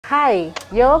Hi,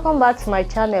 you're welcome back to my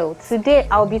channel. Today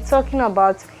I'll be talking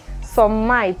about some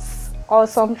myths or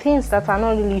some things that are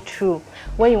not really true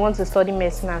when you want to study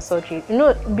medicine and surgery. You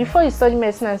know, before you study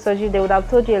medicine and surgery, they would have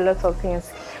told you a lot of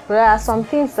things, but there are some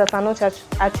things that are not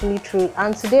actually true,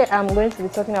 and today I'm going to be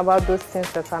talking about those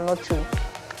things that are not true.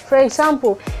 For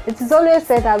example, it is always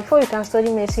said that before you can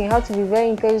study medicine, you have to be very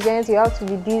intelligent, you have to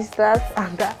be this, that,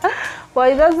 and that.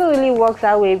 But it doesn't really work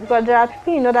that way, because there are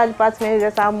people in other departments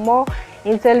that are more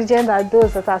intelligent than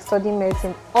those that are studying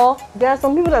medicine. Or there are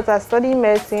some people that are studying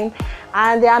medicine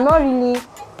and they are not really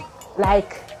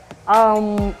like,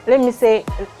 let me say,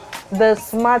 the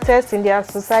smartest in their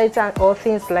society or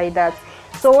things like that.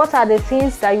 So what are the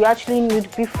things that you actually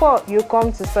need before you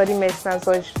come to study medicine and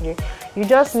surgery? You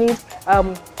just need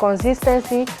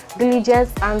consistency,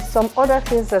 diligence, and some other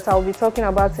things that I'll be talking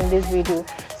about in this video.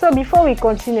 So before we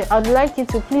continue, I'd like you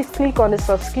to please click on the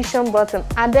subscription button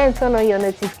and then turn on your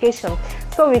notification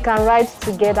so we can ride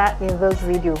together in this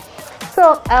video.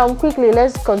 So quickly,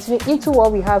 let's continue into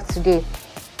what we have today.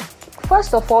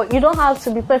 First of all, you don't have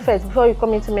to be perfect before you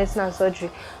come into medicine and surgery.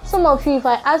 Some of you, if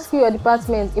I ask you your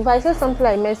department, if I say something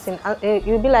like medicine,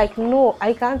 you'll be like, no,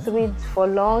 I can't read for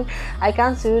long, I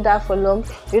can't do that for long.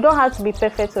 You don't have to be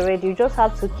perfect already. You just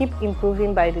have to keep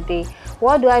improving by the day.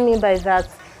 What do I mean by that?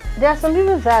 There are some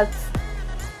people that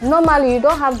normally you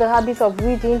don't have the habit of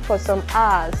reading for some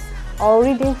hours, or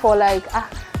reading for like,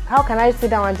 how can I sit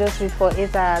down and just read for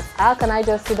 8 hours? How can I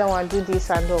just sit down and do this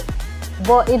and all?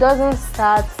 But it doesn't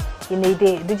start in a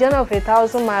day. The journey of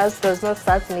 1,000 miles does not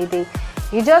start in a day.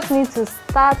 You just need to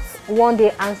start one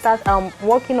day and start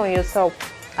working on yourself,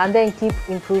 and then keep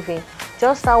improving.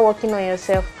 Just start working on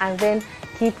yourself and then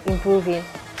keep improving.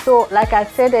 So like I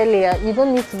said earlier, you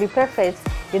don't need to be perfect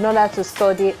in order to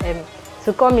study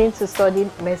to come in to study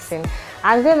medicine.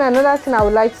 And then another thing I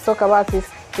would like to talk about is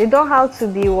you don't have to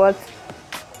be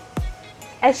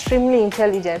extremely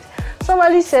intelligent.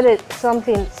 Somebody said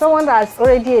someone that's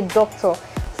already a doctor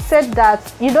said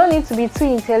that you don't need to be too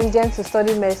intelligent to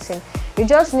study medicine. You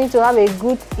just need to have a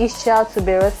good ischial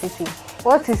tuberosity.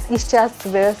 What is ischial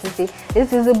tuberosity?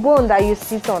 It is a bone that you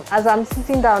sit on. As I'm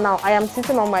sitting down now, I am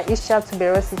sitting on my ischial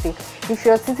tuberosity. If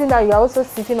you're sitting down, you're also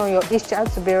sitting on your ischial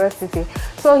tuberosity.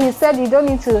 So he said you don't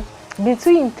need to be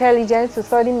too intelligent to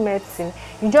study medicine.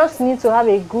 You just need to have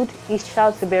a good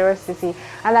ischial tuberosity.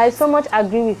 And I so much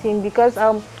agree with him, because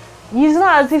it's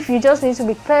not as if you just need to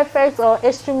be perfect or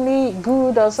extremely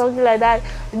good or something like that.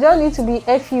 You don't need to be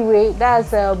FUA,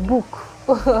 that's a book,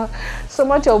 so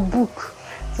much of book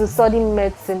to study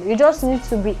medicine. You just need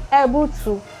to be able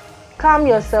to calm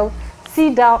yourself,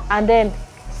 sit down, and then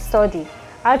study.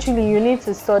 Actually, you need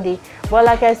to study, but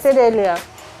like I said earlier,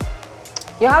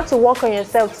 you have to work on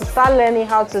yourself to start learning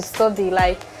how to study.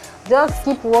 Like, just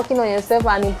keep working on yourself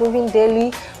and improving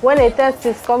daily. When a test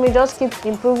is coming, just keep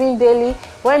improving daily.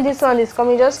 When this one is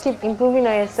coming, just keep improving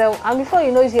on yourself, and before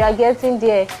you know it, you are getting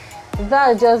there.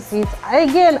 That's just it.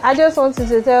 Again, I just wanted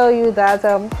to tell you that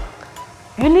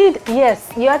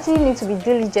you actually need to be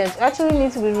diligent, you actually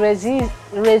need to be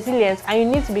resilient, and you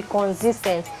need to be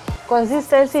consistent.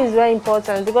 Consistency is very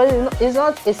important, because it's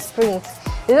not a sprint.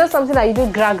 It's not something that you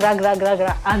do gra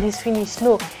and it's finished.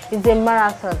 No, it's a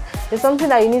marathon. It's something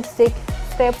that you need to take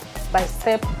step by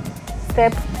step,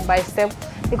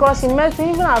 because in medicine,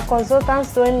 even our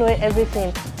consultants don't know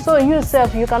everything. So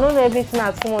yourself, you cannot know everything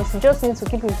at once. You just need to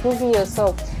keep improving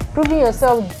yourself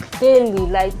daily.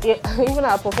 Like, even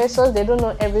our professors, they don't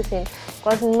know everything,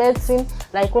 because in medicine,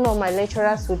 like one of my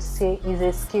lecturers would say, is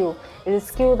a skill. It's a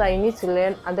skill that you need to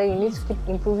learn, and then you need to keep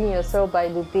improving yourself by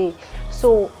the day.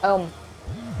 So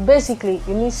basically,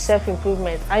 you need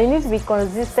self-improvement, and you need to be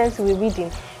consistent with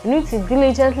reading. You need to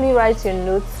diligently write your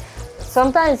notes.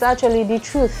 Sometimes, actually, the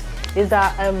truth is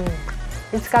that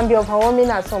it can be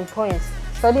overwhelming at some points.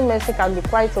 Studying medicine can be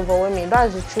quite overwhelming,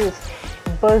 that's the truth.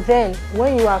 But then,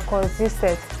 when you are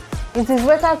consistent, it is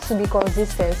better to be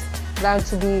consistent than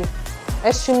to be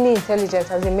extremely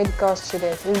intelligent as a medical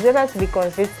student. It's better to be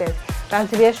consistent than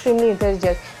to be extremely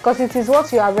intelligent, because it is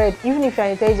what you have read, even if you are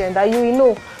intelligent, that you will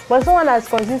know. But someone that's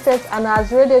consistent and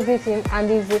has read everything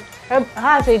and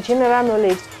has a general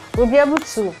knowledge will be able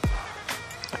to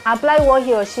apply what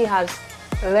he or she has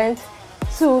learned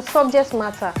to subject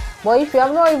matter. But if you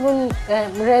have not even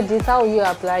read it, how will you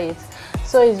apply it?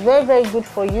 So it's very, very good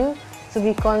for you to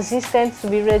be consistent, to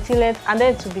be resilient, and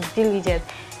then to be diligent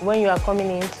when you are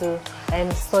coming into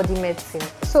study medicine.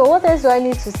 So what else do I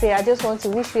need to say? I just want to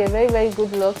wish you a very, very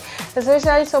good luck,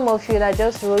 especially some of you that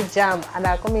just wrote JAMB and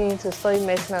are coming into study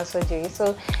medicine and surgery.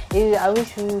 So I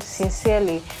wish you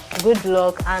sincerely good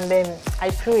luck, and then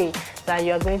I pray that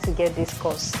you are going to get this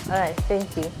course. All right,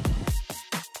 thank you.